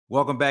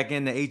Welcome back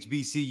into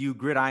HBCU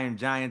Gridiron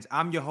Giants.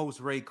 I'm your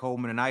host, Ray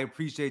Coleman, and I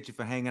appreciate you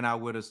for hanging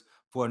out with us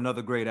for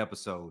another great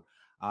episode.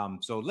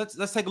 So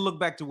let's take a look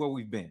back to where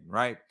we've been,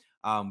 right?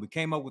 We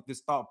came up with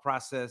this thought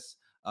process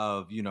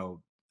of,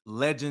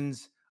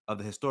 legends of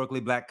the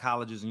historically black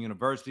colleges and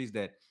universities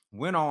that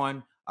went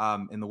on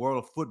in the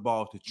world of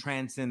football to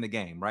transcend the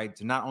game, right?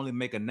 To not only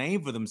make a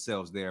name for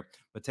themselves there,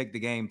 but take the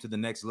game to the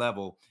next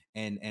level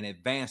and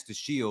advance the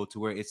shield to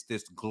where it's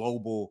this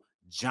global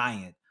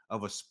giant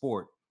of a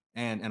sport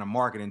and a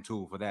marketing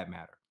tool for that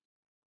matter.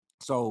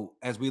 So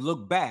as we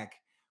look back,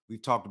 we've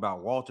talked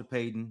about Walter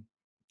Payton.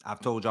 I've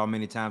told y'all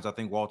many times I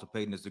think Walter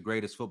Payton is the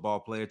greatest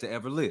football player to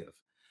ever live.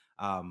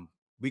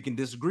 We can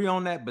disagree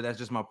on that, but that's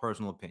just my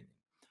personal opinion.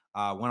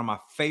 One of my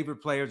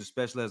favorite players,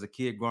 especially as a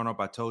kid growing up,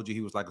 I told you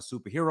he was like a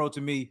superhero to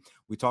me.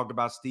 We talked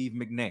about Steve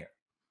McNair.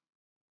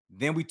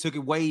 Then we took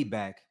it way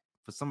back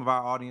for some of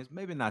our audience,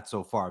 maybe not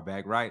so far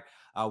back, right?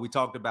 We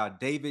talked about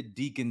David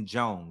Deacon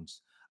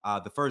Jones,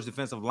 the first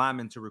defensive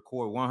lineman to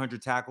record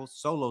 100 tackles,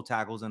 solo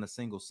tackles in a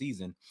single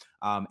season,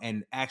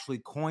 and actually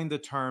coined the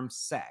term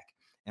sack.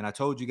 And I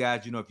told you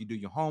guys, if you do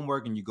your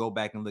homework and you go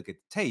back and look at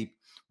the tape,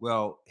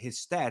 well, his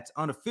stats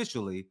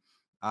unofficially,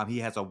 he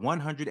has a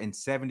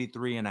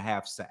 173 and a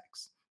half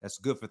sacks. That's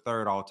good for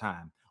third all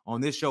time.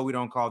 On this show, we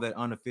don't call that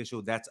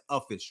unofficial. That's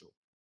official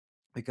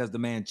because the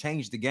man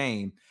changed the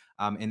game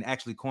and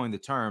actually coined the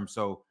term.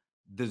 So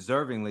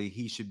deservingly,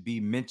 he should be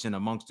mentioned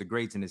amongst the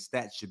greats and his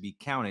stats should be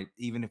counted.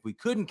 Even if we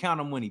couldn't count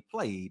him when he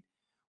played,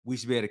 we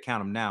should be able to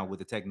count him now with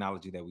the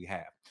technology that we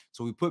have.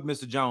 So we put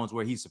Mr. Jones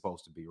where he's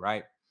supposed to be,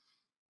 right?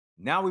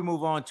 Now we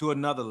move on to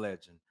another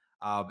legend.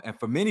 And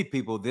for many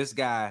people, this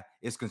guy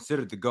is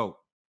considered the GOAT.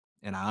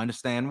 And I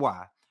understand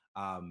why,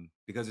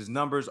 because his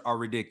numbers are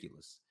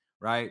ridiculous,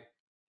 right?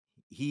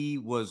 He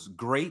was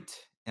great,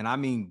 and I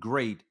mean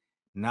great,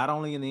 not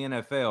only in the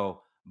NFL,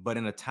 but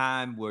in a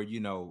time where,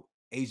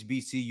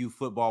 HBCU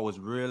football was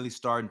really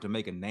starting to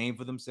make a name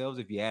for themselves,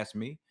 if you ask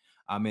me,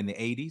 in the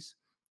 80s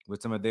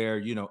with some of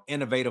their,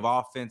 innovative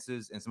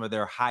offenses and some of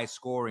their high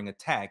scoring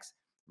attacks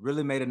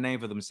really made a name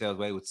for themselves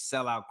where they would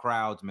sell out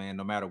crowds, man,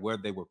 no matter where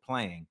they were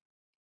playing.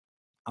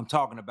 I'm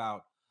talking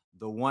about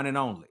the one and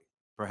only,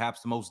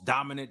 perhaps the most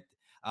dominant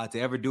to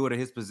ever do it at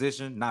his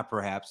position. Not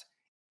perhaps,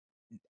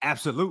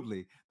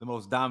 absolutely the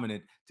most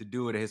dominant to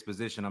do it at his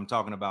position. I'm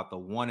talking about the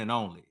one and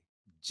only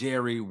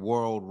Jerry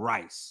World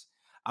Rice.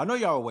 I know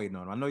y'all are waiting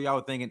on him. I know y'all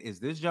are thinking, is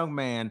this young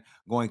man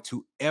going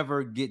to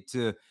ever get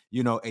to,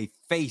 a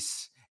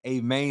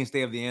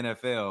mainstay of the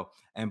NFL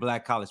and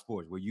black college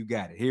sports? Well, you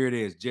got it. Here it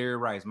is. Jerry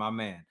Rice, my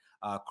man.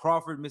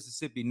 Crawford,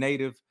 Mississippi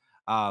native,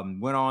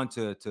 went on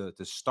to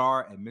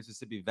star at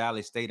Mississippi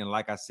Valley State. And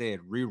like I said,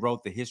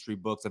 rewrote the history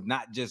books of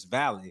not just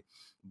Valley,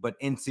 but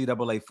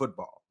NCAA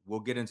football. We'll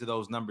get into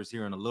those numbers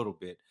here in a little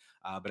bit.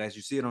 But as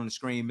you see it on the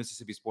screen,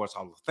 Mississippi Sports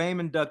Hall of Fame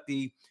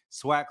inductee,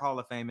 SWAC Hall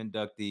of Fame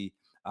inductee,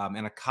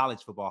 and a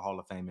College Football Hall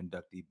of Fame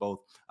inductee, both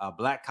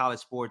black college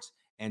sports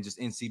and just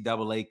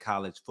NCAA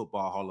College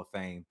Football Hall of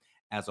Fame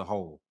as a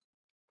whole.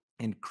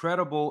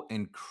 Incredible,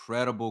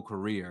 incredible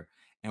career.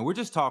 And we're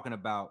just talking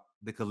about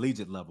the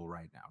collegiate level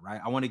right now, right?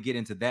 I want to get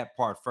into that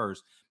part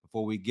first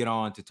before we get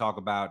on to talk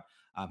about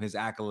his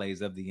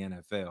accolades of the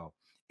NFL.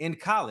 In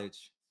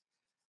college,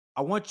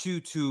 I want you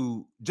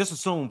to just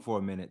assume for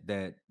a minute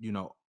that,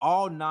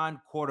 all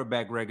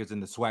non-quarterback records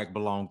in the SWAC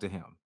belong to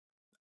him.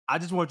 I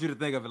just want you to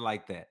think of it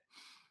like that.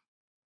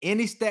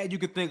 Any stat you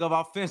could think of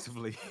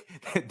offensively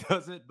that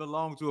doesn't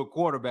belong to a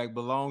quarterback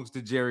belongs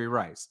to Jerry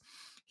Rice.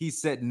 He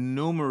set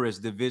numerous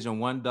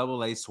Division I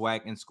AA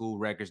SWAC and school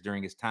records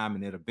during his time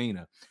in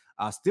Itta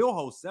still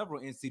holds several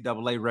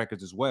NCAA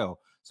records as well.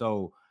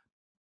 So,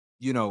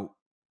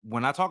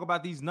 when I talk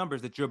about these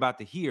numbers that you're about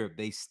to hear,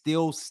 they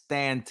still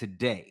stand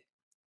today.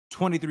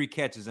 23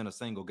 catches in a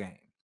single game.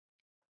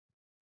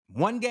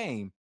 One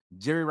game,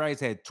 Jerry Rice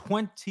had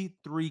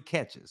 23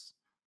 catches.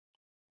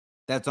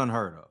 That's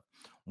unheard of.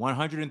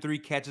 103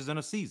 catches in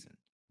a season.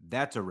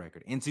 That's a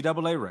record.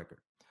 NCAA record.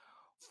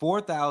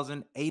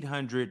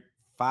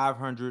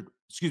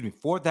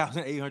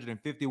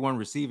 4,851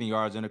 receiving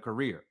yards in a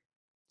career.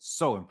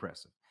 So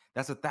impressive.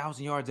 That's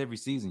 1,000 yards every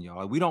season,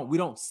 y'all. We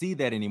don't see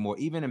that anymore.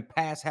 Even in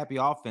pass happy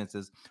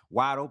offenses,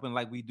 wide open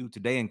like we do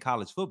today in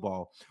college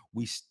football,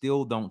 we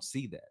still don't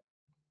see that.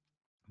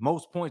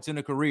 Most points in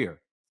a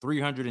career,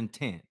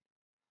 310.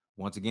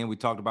 Once again, we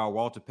talked about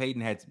Walter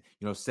Payton had,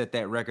 set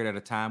that record at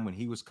a time when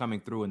he was coming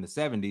through in the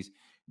 70s.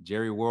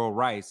 Jerry World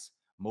Rice,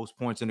 most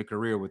points in a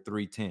career with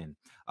 310.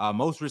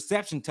 Most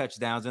reception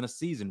touchdowns in a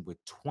season with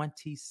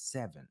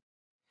 27.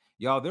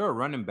 Y'all, there are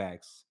running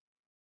backs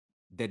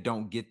that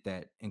don't get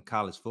that in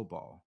college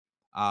football.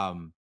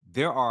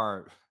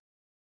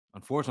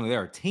 Unfortunately,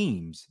 there are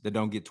teams that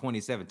don't get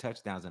 27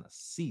 touchdowns in a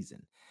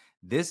season.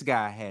 This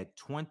guy had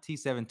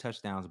 27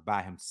 touchdowns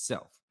by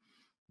himself.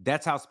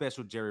 That's how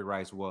special Jerry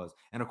Rice was.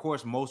 And of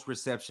course, most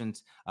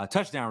receptions,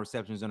 touchdown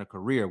receptions in a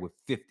career with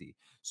 50.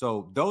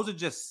 So those are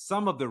just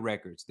some of the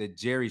records that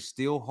Jerry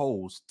still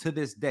holds to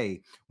this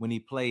day when he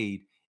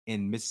played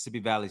in Mississippi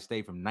Valley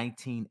State from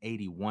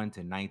 1981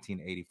 to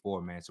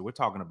 1984, man. So we're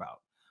talking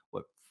about,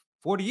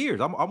 40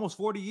 years, almost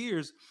 40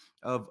 years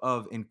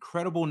of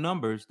incredible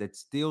numbers that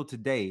still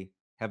today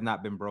have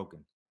not been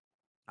broken.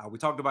 We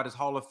talked about his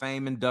Hall of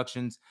Fame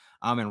inductions,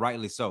 and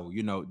rightly so.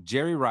 You know,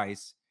 Jerry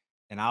Rice,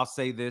 and I'll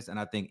say this, and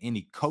I think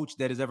any coach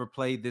that has ever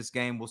played this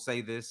game will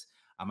say this.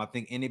 I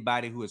think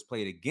anybody who has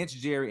played against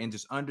Jerry and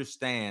just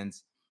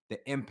understands the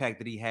impact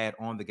that he had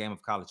on the game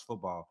of college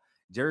football.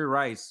 Jerry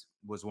Rice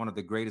was one of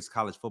the greatest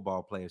college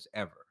football players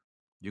ever.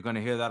 You're going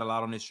to hear that a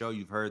lot on this show.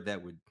 You've heard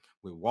that with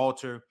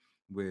Walter,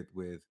 with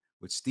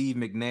Steve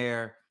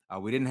McNair.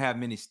 We didn't have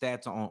many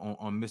stats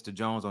on Mr.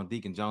 Jones, on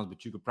Deacon Jones,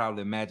 but you could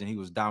probably imagine he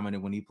was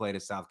dominant when he played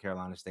at South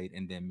Carolina State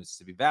and then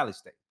Mississippi Valley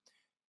State.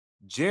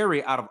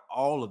 Jerry, out of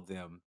all of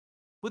them,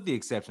 with the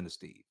exception of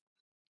Steve,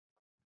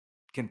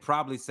 can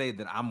probably say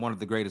that I'm one of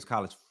the greatest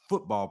college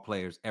football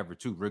players ever,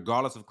 too,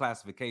 regardless of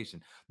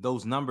classification.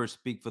 Those numbers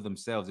speak for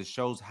themselves. It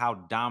shows how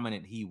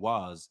dominant he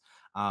was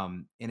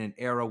in an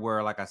era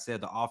where, like I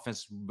said, the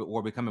offense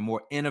were becoming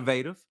more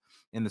innovative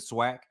in the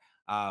SWAC.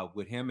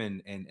 With him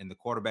and the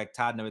quarterback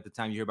Tottenham at the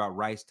time. You hear about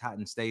Rice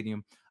Totten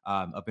Stadium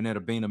up in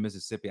Itta Bena,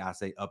 Mississippi. I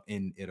say up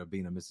in Itta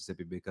Bena,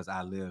 Mississippi, because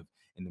I live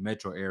in the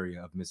metro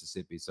area of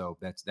Mississippi. So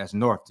that's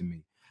north to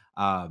me.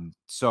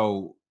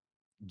 So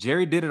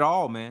Jerry did it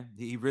all, man.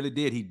 He really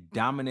did. He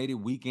dominated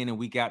week in and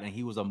week out, and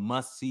he was a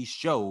must-see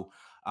show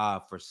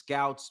for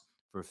scouts,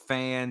 for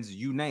fans,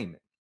 you name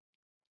it.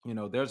 You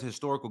know, there's a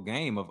historical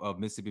game of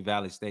Mississippi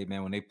Valley State,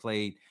 man, when they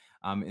played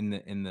in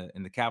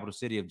the capital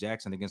city of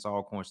Jackson against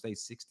Alcorn State.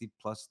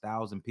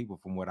 60,000+ people,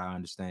 from what I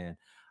understand,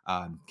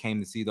 came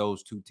to see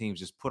those two teams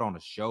just put on a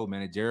show,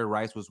 man. And Jerry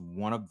Rice was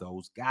one of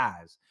those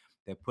guys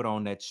that put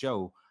on that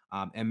show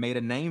and made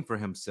a name for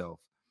himself.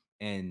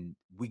 And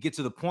we get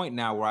to the point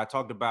now where I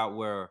talked about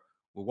where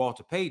with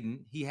Walter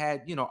Payton, he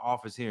had, you know,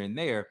 offers here and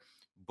there,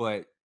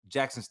 but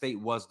Jackson State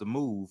was the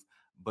move.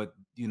 But,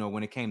 you know,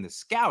 when it came to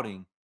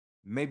scouting,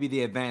 maybe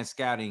the advanced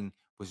scouting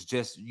was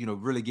just, you know,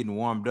 really getting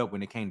warmed up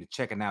when it came to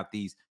checking out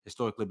these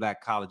historically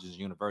Black colleges and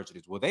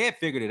universities. Well, they had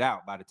figured it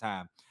out by the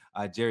time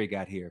Jerry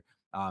got here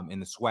in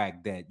the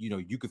SWAC that, you know,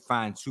 you could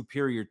find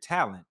superior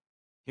talent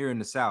here in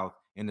the South,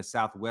 in the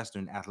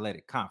Southwestern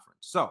Athletic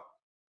Conference. So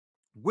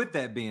with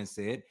that being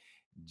said,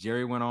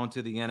 Jerry went on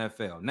to the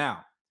NFL.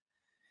 Now,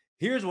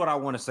 here's what I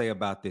want to say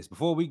about this.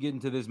 Before we get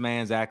into this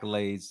man's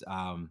accolades,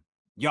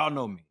 y'all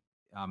know me.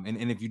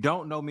 And if you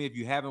don't know me, if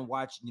you haven't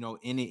watched, you know,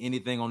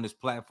 anything on this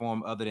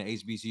platform other than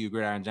HBCU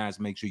Gridiron Giants,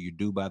 make sure you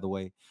do, by the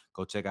way.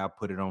 Go check out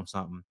Put It On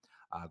Something.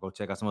 Go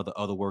check out some of the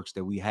other works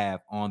that we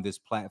have on this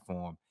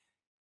platform.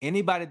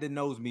 Anybody that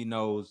knows me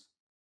knows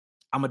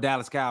I'm a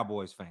Dallas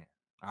Cowboys fan.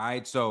 All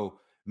right. So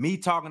me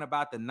talking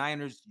about the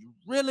Niners, you're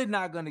really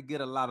not going to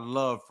get a lot of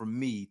love from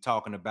me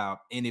talking about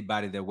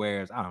anybody that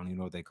wears, I don't even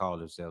know what they call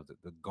themselves,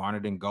 the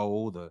garnet and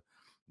gold,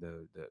 the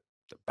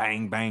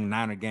bang bang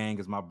Niner gang,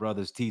 as my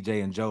brothers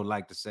TJ and Joe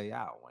like to say.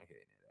 I don't want to hear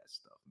any of that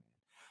stuff, man.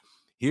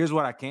 Here's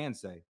what I can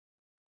say.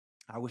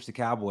 I wish the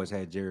Cowboys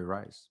had Jerry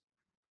Rice.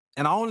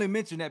 And I only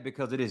mention that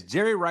because it is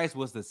Jerry Rice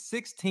was the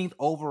 16th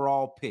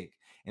overall pick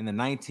in the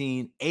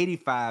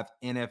 1985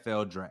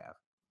 NFL draft.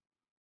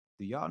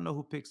 Do y'all know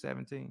who picked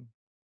 17?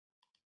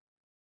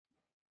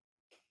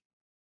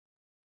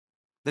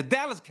 The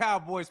Dallas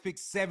Cowboys picked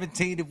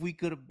 17. If we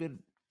could have been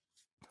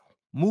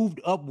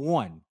moved up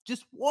one,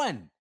 just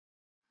one.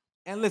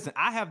 And listen,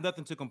 I have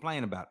nothing to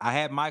complain about. I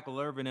had Michael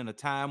Irvin in a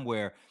time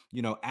where,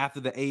 you know, after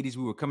the 80s,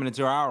 we were coming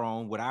into our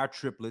own with our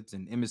triplets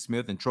and Emmitt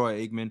Smith and Troy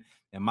Aikman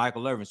and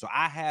Michael Irvin. So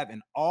I have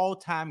an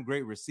all-time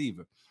great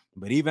receiver.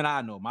 But even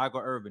I know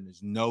Michael Irvin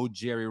is no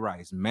Jerry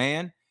Rice.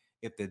 Man,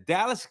 if the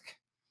Dallas,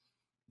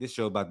 this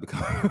show about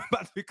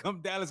to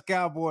become Dallas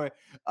Cowboy,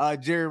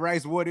 Jerry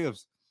Rice, what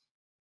ifs?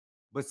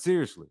 But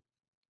seriously,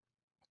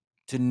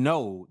 to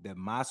know that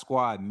my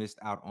squad missed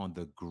out on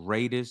the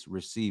greatest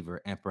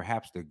receiver and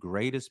perhaps the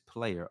greatest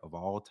player of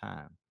all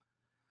time.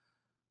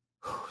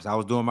 As I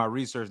was doing my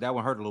research, that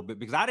one hurt a little bit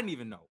because I didn't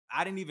even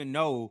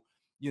know.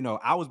 You know,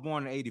 I was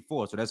born in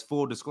 84. So that's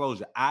full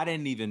disclosure. I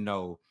didn't even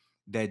know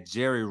that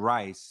Jerry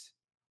Rice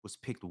was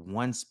picked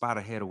one spot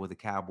ahead of where the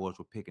Cowboys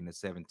were picking at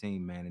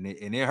 17, man. And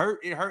it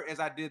hurt. It hurt as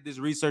I did this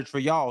research for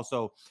y'all.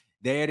 So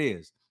there it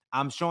is.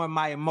 I'm showing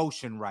my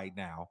emotion right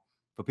now.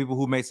 For people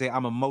who may say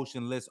I'm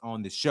emotionless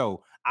on the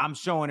show, I'm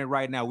showing it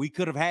right now. We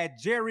could have had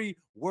Jerry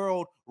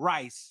World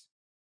Rice,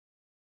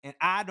 and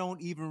I don't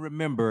even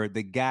remember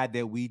the guy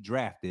that we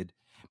drafted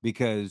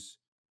because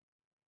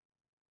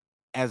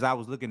as I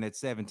was looking at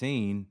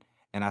 17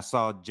 and I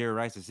saw Jerry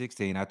Rice at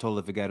 16, I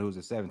totally forgot who was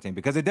at 17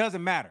 because it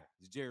doesn't matter.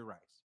 It's Jerry Rice.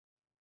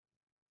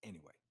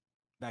 Anyway,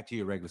 back to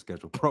your regular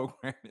schedule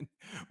programming.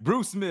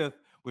 Bruce Smith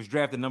was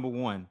drafted number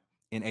 1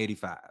 in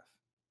 85.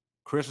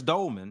 Chris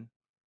Dolman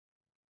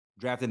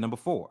drafted number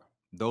 4.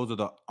 Those are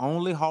the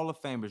only Hall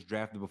of Famers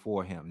drafted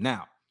before him.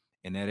 Now,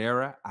 in that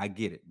era, I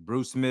get it.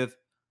 Bruce Smith,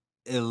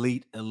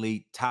 elite,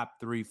 top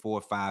 3,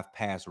 4, 5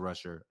 pass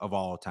rusher of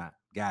all time.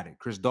 Got it.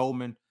 Chris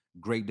Dolman,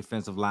 great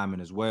defensive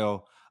lineman as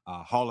well.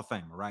 Hall of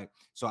Famer, right?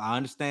 So I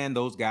understand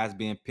those guys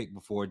being picked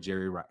before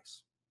Jerry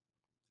Rice.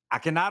 I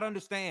cannot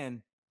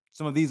understand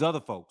some of these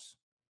other folks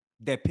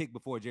that picked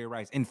before Jerry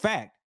Rice. In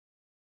fact,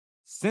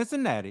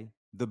 Cincinnati,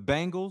 the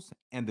Bengals,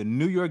 and the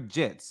New York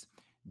Jets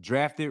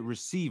drafted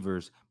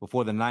receivers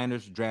before the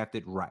Niners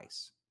drafted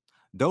Rice.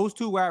 Those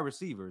two wide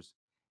receivers,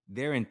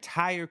 their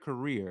entire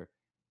career,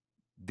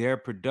 their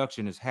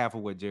production is half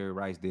of what Jerry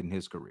Rice did in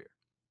his career.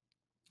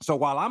 So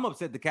while I'm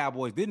upset the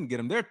Cowboys didn't get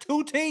him, there are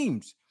two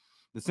teams,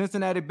 the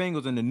Cincinnati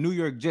Bengals and the New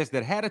York Jets,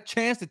 that had a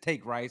chance to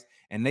take Rice,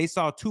 and they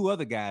saw two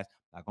other guys.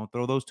 Not gonna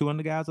throw those two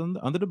other guys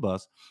under the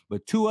bus,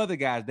 but two other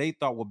guys they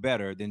thought were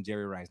better than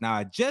Jerry Rice. Now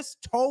I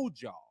just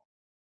told y'all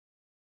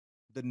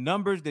the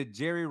numbers that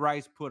Jerry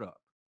Rice put up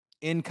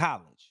in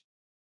college.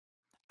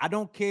 I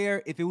don't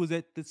care if it was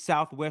at the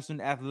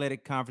Southwestern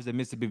Athletic Conference at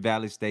Mississippi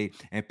Valley State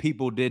and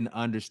people didn't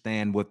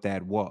understand what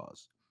that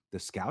was. The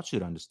scouts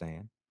should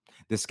understand.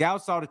 The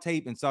scouts saw the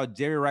tape and saw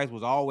Jerry Rice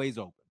was always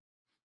open.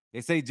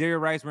 They say Jerry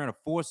Rice ran a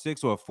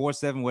 4.6 or a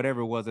 4.7,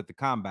 whatever it was at the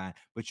combine,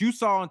 but you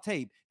saw on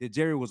tape that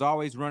Jerry was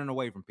always running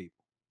away from people.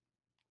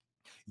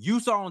 You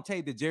saw on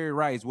tape that Jerry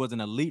Rice was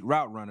an elite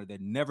route runner that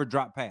never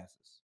dropped passes.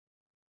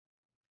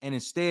 And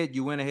instead,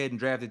 you went ahead and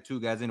drafted two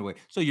guys anyway.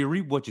 So you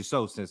reap what you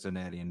sow,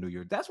 Cincinnati and New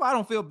York. That's why I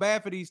don't feel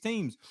bad for these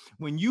teams.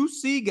 When you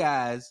see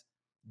guys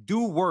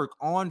do work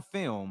on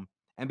film,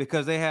 and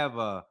because they have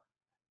a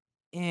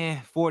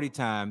 40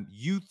 time,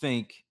 you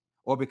think,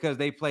 or because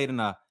they played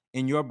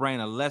in your brain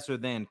a lesser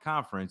than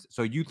conference,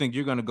 so you think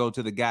you're going to go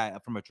to the guy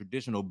from a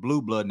traditional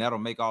blue blood, and that'll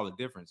make all the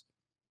difference.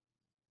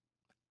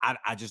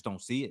 I just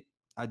don't see it.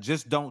 I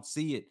just don't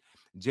see it.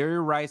 Jerry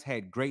Rice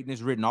had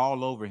greatness written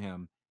all over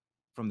him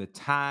from the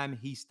time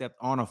he stepped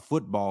on a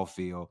football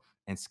field,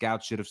 and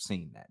scouts should have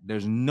seen that.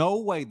 There's no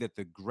way that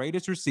the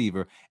greatest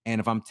receiver, and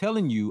if I'm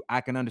telling you,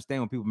 I can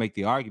understand when people make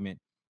the argument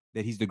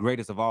that he's the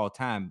greatest of all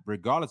time,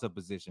 regardless of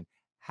position.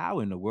 How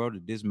in the world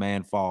did this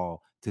man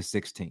fall to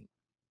 16?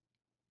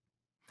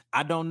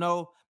 I don't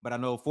know, but I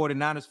know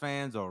 49ers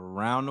fans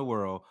around the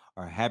world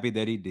are happy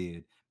that he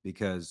did,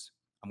 because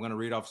I'm going to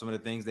read off some of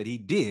the things that he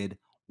did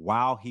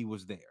while he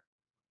was there.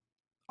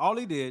 All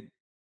he did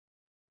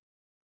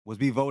was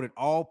be voted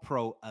All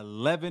Pro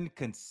 11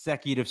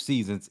 consecutive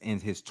seasons in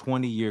his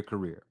 20-year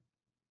career.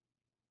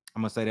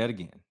 I'm going to say that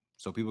again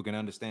so people can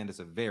understand the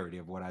severity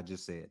of what I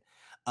just said.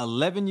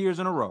 11 years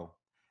in a row,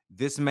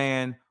 this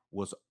man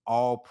was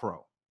All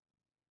Pro.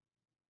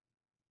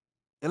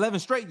 11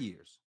 straight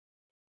years.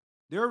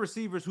 There are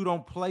receivers who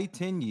don't play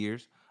 10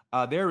 years.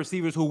 There are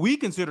receivers who we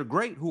consider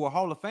great, who are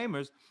Hall of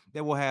Famers,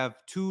 that will have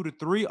 2 to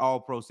 3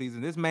 All-Pro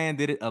seasons. This man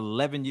did it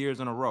 11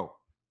 years in a row.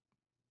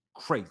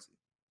 Crazy.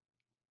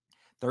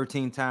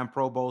 13-time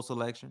Pro Bowl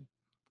selection.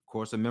 Of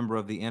course, a member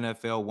of the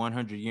NFL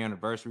 100-year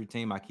anniversary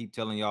team. I keep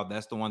telling y'all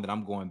that's the one that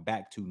I'm going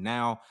back to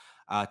now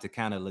to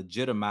kind of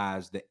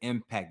legitimize the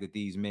impact that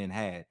these men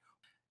had.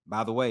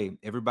 By the way,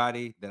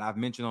 everybody that I've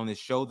mentioned on this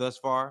show thus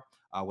far,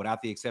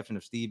 without the exception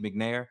of Steve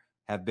McNair,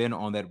 have been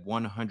on that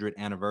 100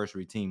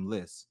 anniversary team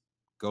list.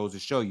 Goes to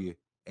show you,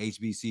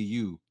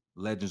 HBCU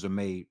legends are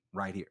made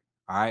right here.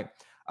 All right.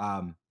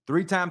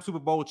 3-time Super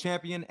Bowl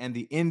champion and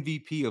the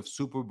MVP of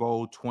Super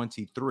Bowl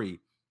 23.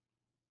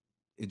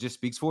 It just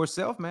speaks for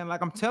itself, man.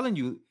 Like I'm telling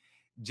you,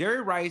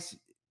 Jerry Rice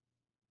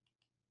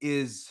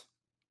is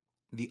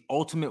the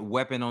ultimate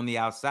weapon on the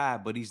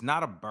outside, but he's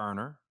not a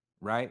burner,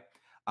 right?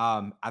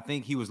 I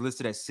think he was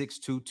listed at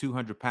 6'2",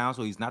 200 pounds,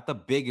 so he's not the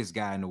biggest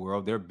guy in the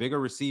world. There are bigger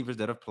receivers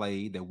that have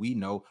played that we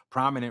know,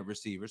 prominent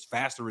receivers,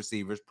 faster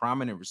receivers,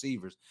 prominent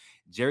receivers.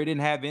 Jerry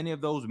didn't have any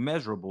of those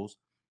measurables,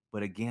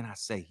 but again, I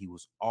say he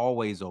was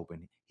always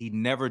open. He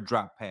never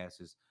dropped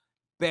passes.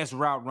 Best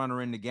route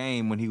runner in the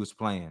game when he was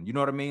playing. You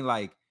know what I mean?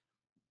 Like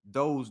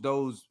those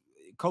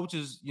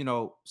coaches,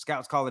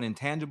 scouts call it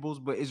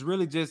intangibles, but it's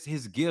really just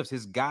his gifts.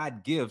 His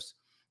God gifts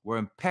were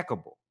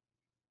impeccable.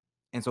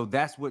 And so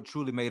that's what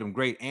truly made him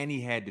great. And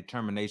he had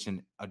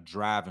determination, a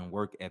drive, and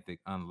work ethic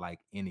unlike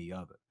any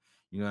other.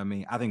 You know what I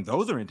mean? I think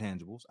those are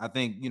intangibles. I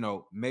think,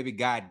 maybe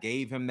God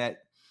gave him that,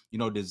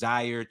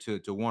 desire to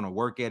want to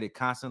work at it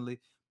constantly.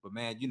 But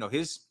man,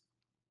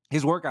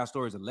 his workout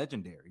stories are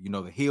legendary.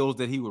 The hills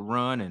that he would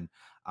run, and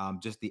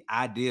just the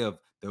idea of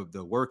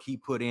the work he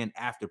put in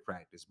after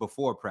practice,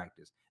 before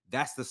practice.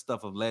 That's the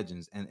stuff of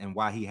legends, and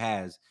why he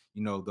has,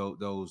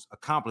 those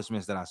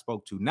accomplishments that I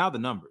spoke to. Now the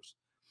numbers.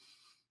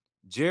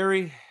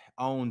 Jerry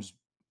owns,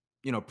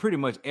 pretty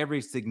much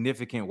every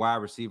significant wide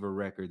receiver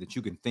record that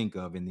you can think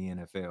of in the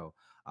NFL,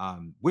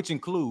 which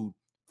include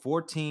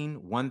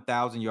 14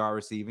 1,000-yard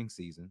receiving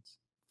seasons,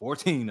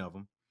 14 of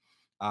them,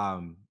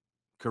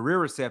 career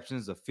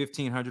receptions of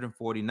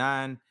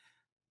 1,549,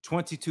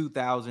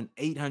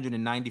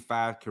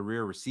 22,895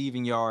 career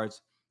receiving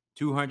yards,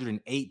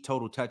 208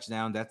 total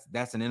touchdowns.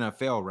 That's an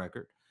NFL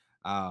record.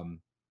 And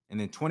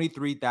then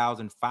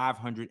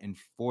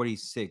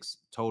 23,546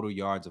 total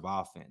yards of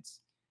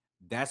offense.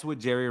 That's what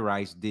Jerry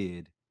Rice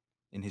did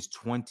in his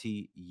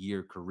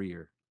 20-year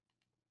career.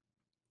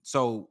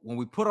 So when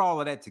we put all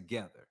of that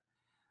together,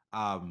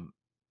 I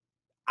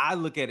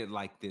look at it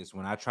like this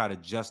when I try to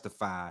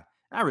justify,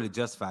 not really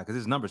justify, because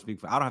his numbers speak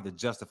for, I don't have to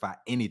justify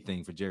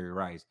anything for Jerry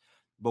Rice.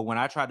 But when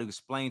I try to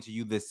explain to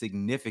you the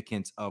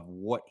significance of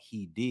what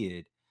he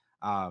did,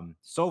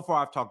 so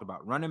far I've talked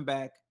about running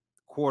back,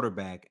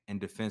 quarterback, and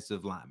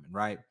defensive lineman,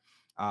 right?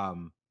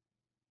 Um,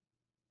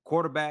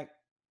 Quarterback,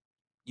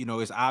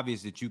 it's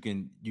obvious that you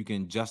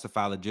can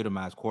justify,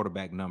 legitimize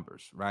quarterback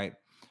numbers, right?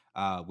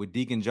 With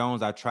Deacon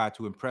Jones, I try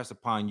to impress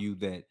upon you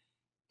that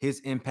his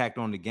impact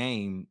on the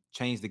game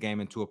changed the game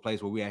into a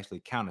place where we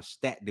actually count a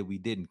stat that we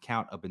didn't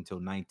count up until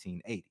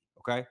 1980.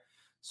 Okay,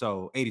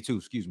 so 82,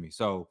 excuse me.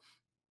 So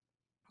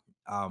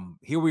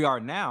here we are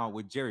now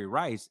with Jerry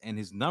Rice, and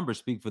his numbers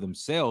speak for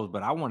themselves.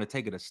 But I want to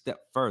take it a step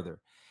further.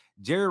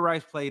 Jerry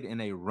Rice played in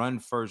a run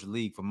first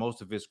league for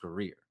most of his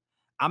career.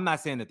 I'm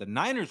not saying that the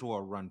Niners were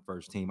a run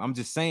first team. I'm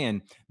just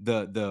saying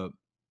the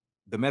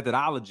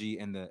methodology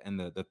and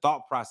the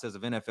thought process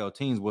of NFL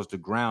teams was to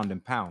ground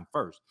and pound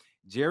first.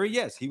 Jerry,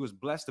 yes, he was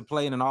blessed to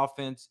play in an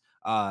offense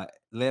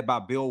led by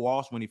Bill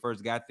Walsh when he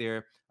first got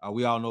there.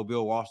 We all know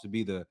Bill Walsh to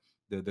be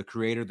the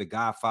creator, the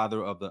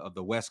godfather of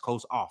the West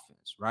Coast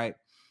offense, right?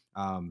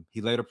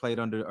 He later played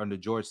under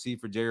George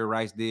Seifert, Jerry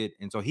Rice did,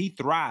 and so he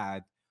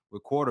thrived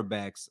with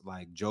quarterbacks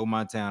like Joe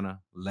Montana,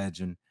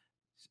 legend,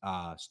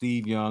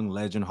 Steve Young,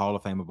 legend, Hall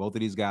of Famer. Both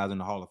of these guys in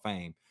the Hall of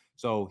Fame.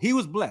 So he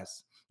was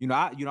blessed.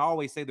 I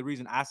always say the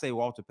reason I say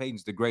Walter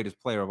Payton's the greatest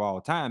player of all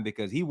time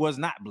because he was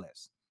not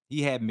blessed.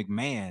 He had Jim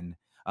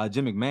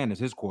McMahon as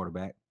his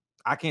quarterback.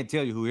 I can't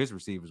tell you who his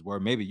receivers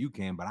were. Maybe you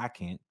can, but I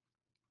can't.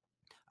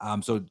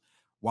 So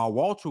while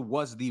Walter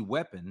was the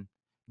weapon,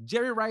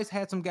 Jerry Rice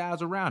had some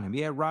guys around him.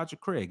 He had Roger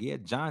Craig, he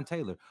had John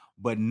Taylor,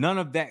 but none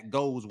of that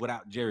goes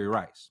without Jerry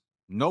Rice.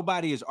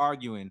 Nobody is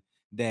arguing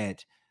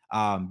that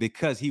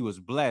because he was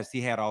blessed,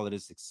 he had all of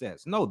this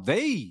success. No,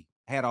 they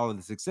had all of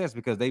the success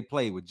because they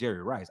played with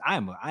Jerry Rice. I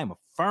am a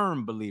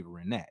firm believer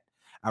in that.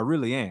 I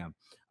really am.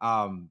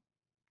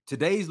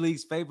 Today's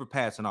league's favorite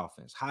passing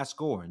offense, high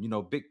scoring,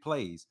 big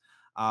plays.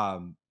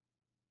 And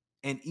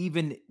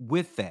even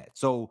with that,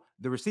 so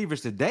the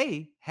receivers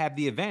today have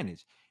the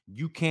advantage.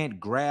 You can't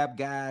grab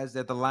guys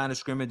at the line of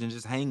scrimmage and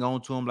just hang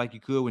on to them like you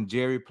could when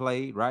Jerry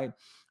played, right?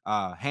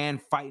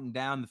 Hand fighting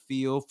down the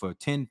field for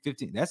 10,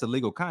 15. That's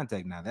illegal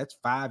contact now. That's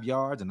 5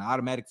 yards and an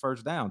automatic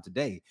first down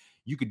today.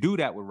 You could do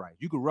that with Rice.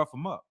 You could rough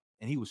him up,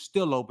 and he was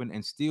still open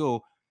and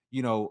still,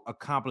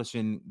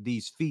 accomplishing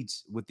these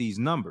feats with these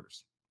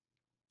numbers.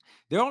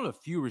 There are only a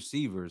few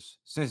receivers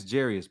since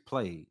Jerry has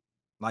played,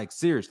 like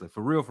seriously,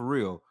 for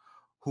real,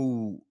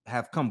 who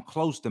have come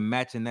close to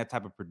matching that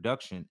type of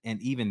production,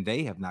 and even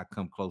they have not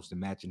come close to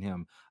matching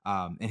him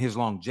in his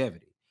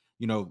longevity.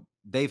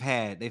 They've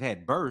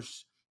had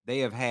bursts, they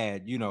have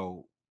had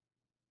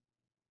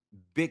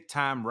big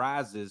time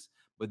rises,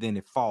 but then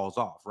it falls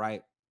off,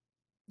 right?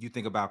 You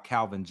think about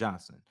Calvin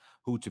Johnson,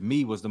 who to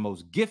me was the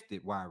most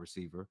gifted wide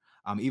receiver,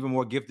 even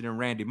more gifted than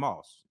Randy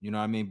Moss. You know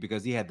what I mean?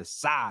 Because he had the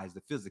size,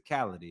 the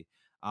physicality,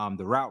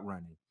 the route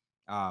running.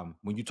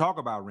 When you talk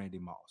about Randy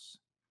Moss,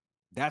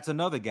 that's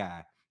another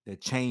guy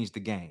that changed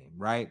the game,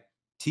 right?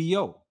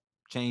 T.O.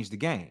 changed the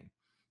game.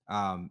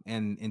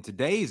 And in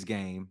today's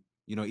game,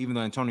 even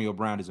though Antonio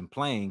Brown isn't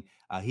playing,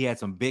 he had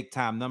some big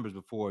time numbers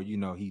before,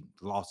 he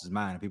lost his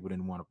mind and people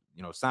didn't want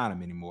to, sign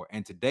him anymore.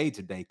 And today,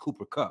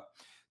 Cooper Kupp,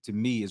 to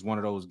me, is one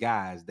of those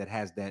guys that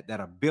has that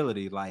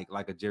ability, like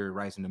a Jerry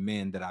Rice and the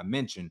men that I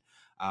mentioned,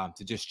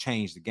 to just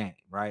change the game,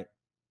 right?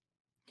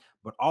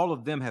 But all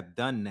of them have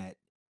done that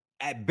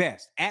at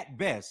best,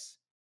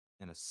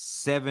 in a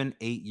 7-8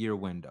 year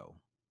window.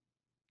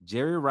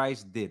 Jerry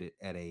Rice did it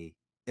at a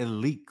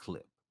elite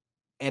clip,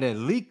 at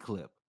elite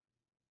clip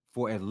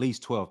for at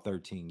least 12,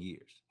 13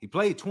 years. He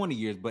played 20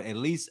 years, but at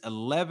least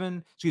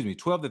 12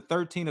 to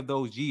 13 of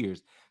those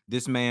years,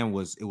 this man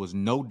it was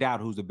no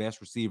doubt who's the best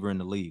receiver in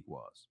the league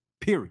was.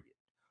 Period.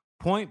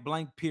 Point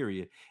blank,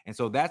 period. And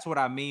so that's what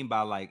I mean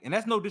by and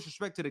that's no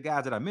disrespect to the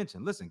guys that I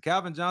mentioned. Listen,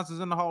 Calvin Johnson's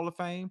in the Hall of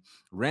Fame.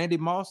 Randy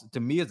Moss, to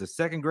me, is the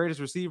second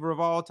greatest receiver of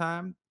all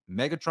time.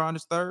 Megatron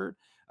is third.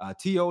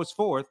 T.O. is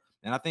fourth.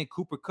 And I think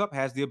Cooper Kupp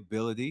has the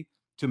ability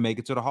to make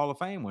it to the Hall of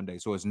Fame one day.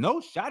 So it's no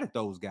shot at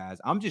those guys.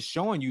 I'm just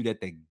showing you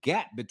that the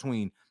gap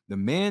between the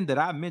men that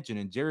I mentioned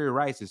and Jerry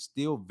Rice is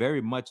still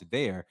very much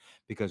there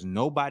because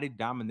nobody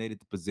dominated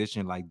the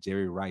position like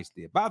Jerry Rice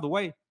did. By the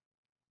way,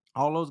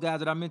 all those guys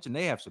that I mentioned,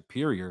 they have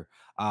superior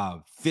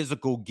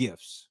physical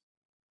gifts.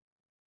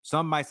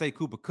 Some might say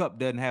Cooper Kupp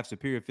doesn't have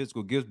superior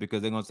physical gifts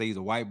because they're going to say he's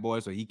a white boy,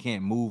 so he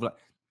can't move.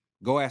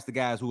 Go ask the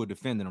guys who are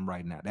defending him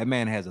right now. That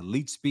man has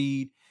elite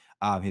speed.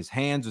 His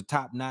hands are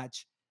top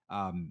notch.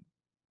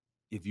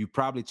 If you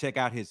probably check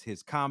out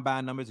his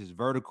combine numbers, his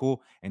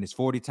vertical and his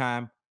 40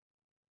 time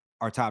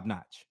are top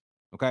notch.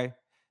 Okay.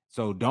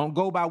 So don't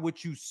go by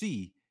what you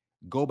see.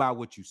 Go by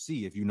what you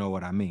see, if you know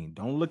what I mean.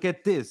 Don't look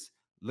at this.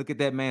 Look at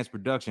that man's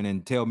production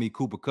and tell me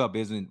Cooper Kupp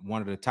isn't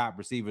one of the top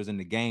receivers in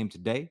the game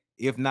today,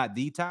 if not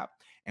the top,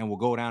 and will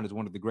go down as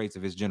one of the greats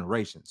of his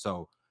generation.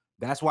 So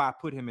that's why I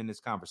put him in this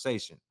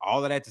conversation.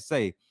 All of that to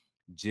say,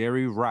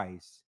 Jerry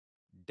Rice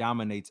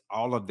dominates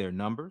all of their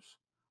numbers,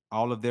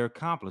 all of their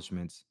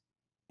accomplishments,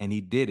 and he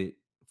did it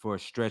for a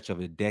stretch of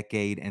a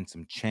decade and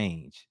some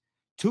change.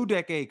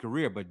 2-decade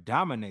career, but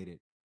dominated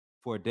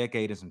for a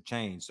decade and some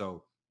change.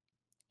 So,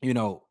 you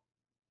know,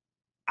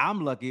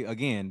 I'm lucky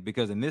again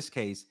because in this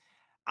case,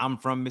 I'm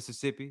from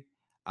Mississippi.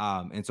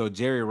 And so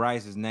Jerry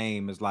Rice's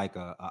name is like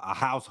a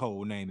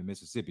household name in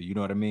Mississippi. You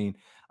know what I mean?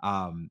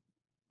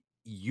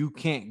 You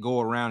can't go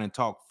around and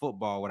talk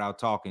football without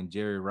talking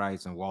Jerry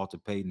Rice and Walter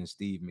Payton and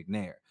Steve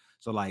McNair.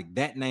 So like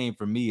that name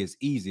for me is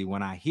easy.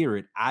 When I hear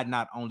it, I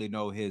not only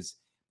know his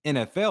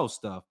NFL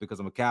stuff because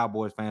I'm a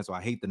Cowboys fan, so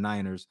I hate the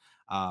Niners.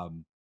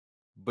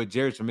 But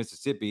Jerry's from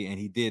Mississippi, and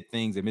he did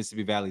things at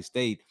Mississippi Valley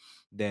State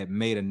that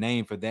made a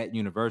name for that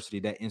university,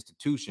 that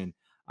institution.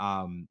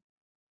 And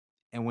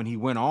when he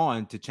went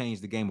on to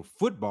change the game of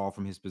football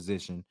from his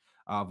position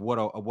of what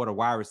a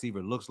wide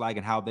receiver looks like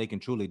and how they can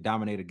truly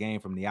dominate a game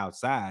from the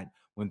outside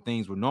when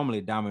things were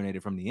normally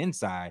dominated from the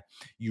inside,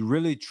 you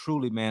really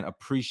truly, man,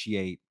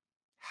 appreciate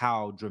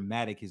how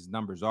dramatic his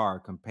numbers are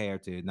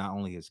compared to not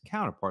only his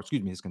counterparts,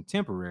 his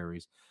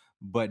contemporaries,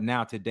 but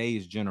now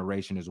today's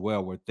generation as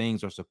well, where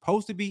things are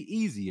supposed to be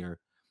easier,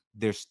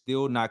 they're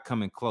still not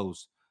coming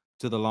close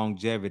to the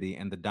longevity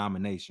and the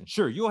domination.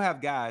 Sure, you'll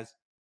have guys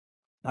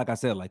like I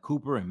said, like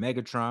Cooper and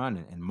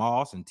Megatron and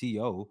Moss and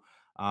T.O.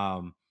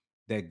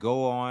 That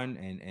go on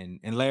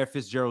and Larry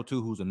Fitzgerald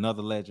too, who's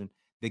another legend,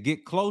 that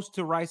get close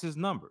to Rice's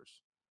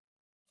numbers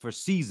for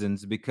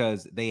seasons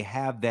because they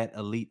have that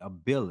elite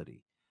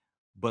ability.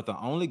 But the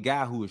only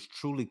guy who has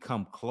truly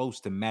come close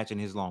to matching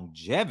his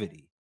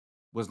longevity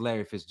was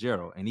Larry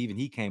Fitzgerald. And even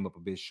he came up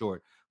a bit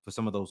short for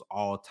some of those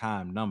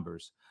all-time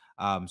numbers.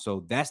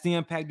 So that's the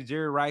impact that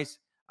Jerry Rice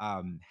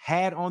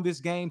had on this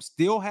game,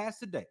 still has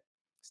today.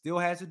 Still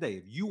has today.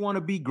 If you want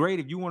to be great,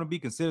 if you want to be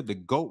considered the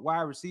GOAT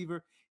wide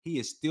receiver, he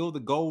is still the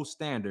gold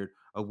standard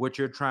of what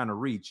you're trying to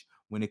reach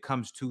when it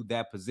comes to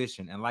that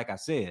position. And like I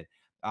said,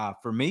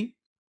 for me,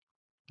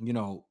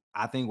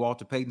 I think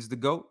Walter Payton's the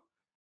GOAT.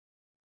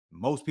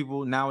 Most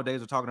people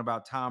nowadays are talking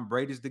about Tom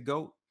Brady's the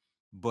GOAT,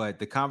 but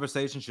the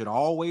conversation should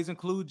always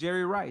include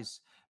Jerry Rice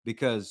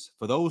because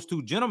for those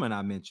two gentlemen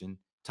I mentioned,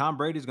 Tom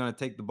Brady's going to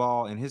take the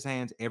ball in his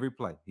hands every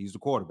play. He's the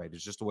quarterback.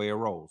 It's just the way it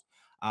rolls.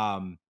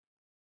 For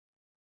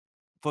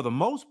the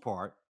most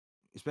part,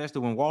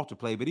 especially when Walter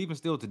played, but even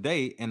still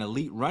today, an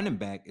elite running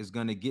back is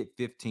going to get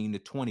 15 to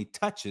 20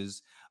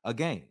 touches a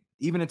game.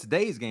 Even in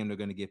today's game, they're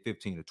going to get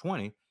 15 to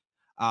 20.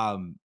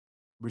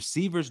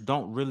 Receivers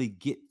don't really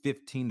get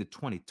 15 to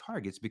 20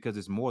 targets because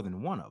it's more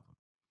than one of them.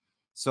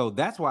 So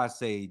that's why I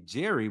say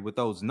Jerry, with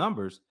those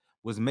numbers,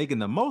 was making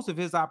the most of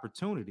his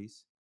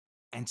opportunities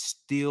and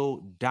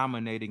still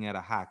dominating at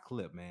a high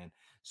clip, man.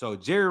 So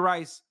Jerry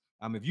Rice,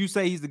 if you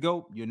say he's the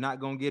GOAT, you're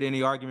not going to get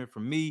any argument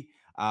from me.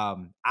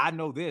 I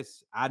know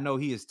this. I know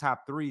he is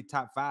top 3,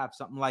 top 5,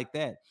 something like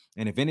that.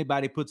 And if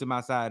anybody puts him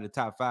outside of the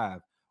top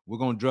 5, we're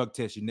going to drug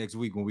test you next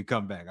week when we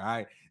come back. All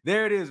right.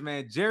 There it is,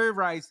 man. Jerry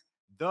Rice,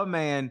 the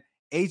man.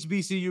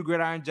 HBCU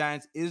Gridiron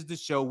Giants is the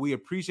show. We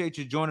appreciate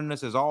you joining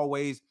us as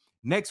always.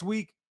 Next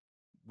week,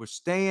 we're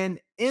staying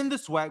in the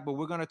SWAC, but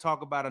we're going to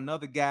talk about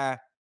another guy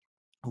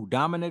who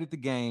dominated the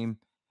game,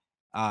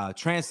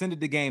 transcended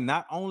the game,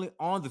 not only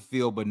on the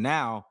field, but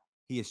now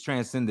he has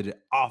transcended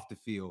it off the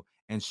field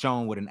and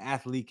shown what an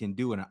athlete can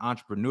do in an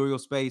entrepreneurial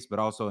space, but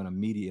also in a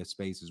media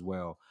space as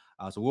well.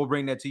 So we'll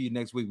bring that to you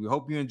next week. We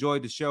hope you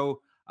enjoyed the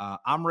show.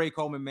 I'm Ray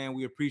Coleman, man.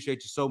 We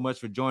appreciate you so much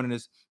for joining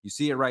us. You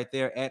see it right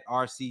there at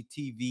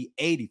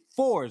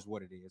RCTV84 is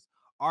what it is.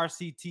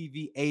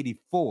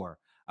 RCTV84.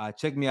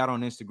 Check me out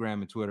on Instagram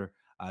and Twitter.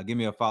 Give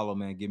me a follow,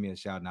 man. Give me a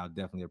shout, and I'll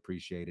definitely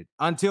appreciate it.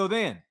 Until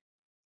then,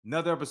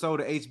 another episode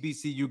of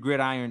HBCU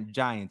Gridiron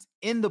Giants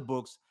in the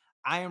books.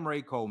 I am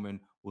Ray Coleman.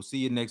 We'll see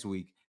you next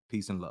week.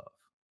 Peace and love.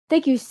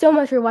 Thank you so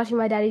much for watching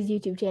my daddy's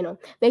YouTube channel.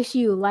 Make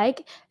sure you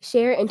like,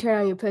 share, and turn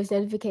on your post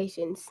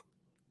notifications.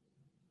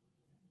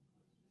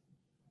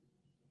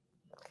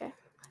 Okay,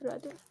 how do I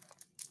do it?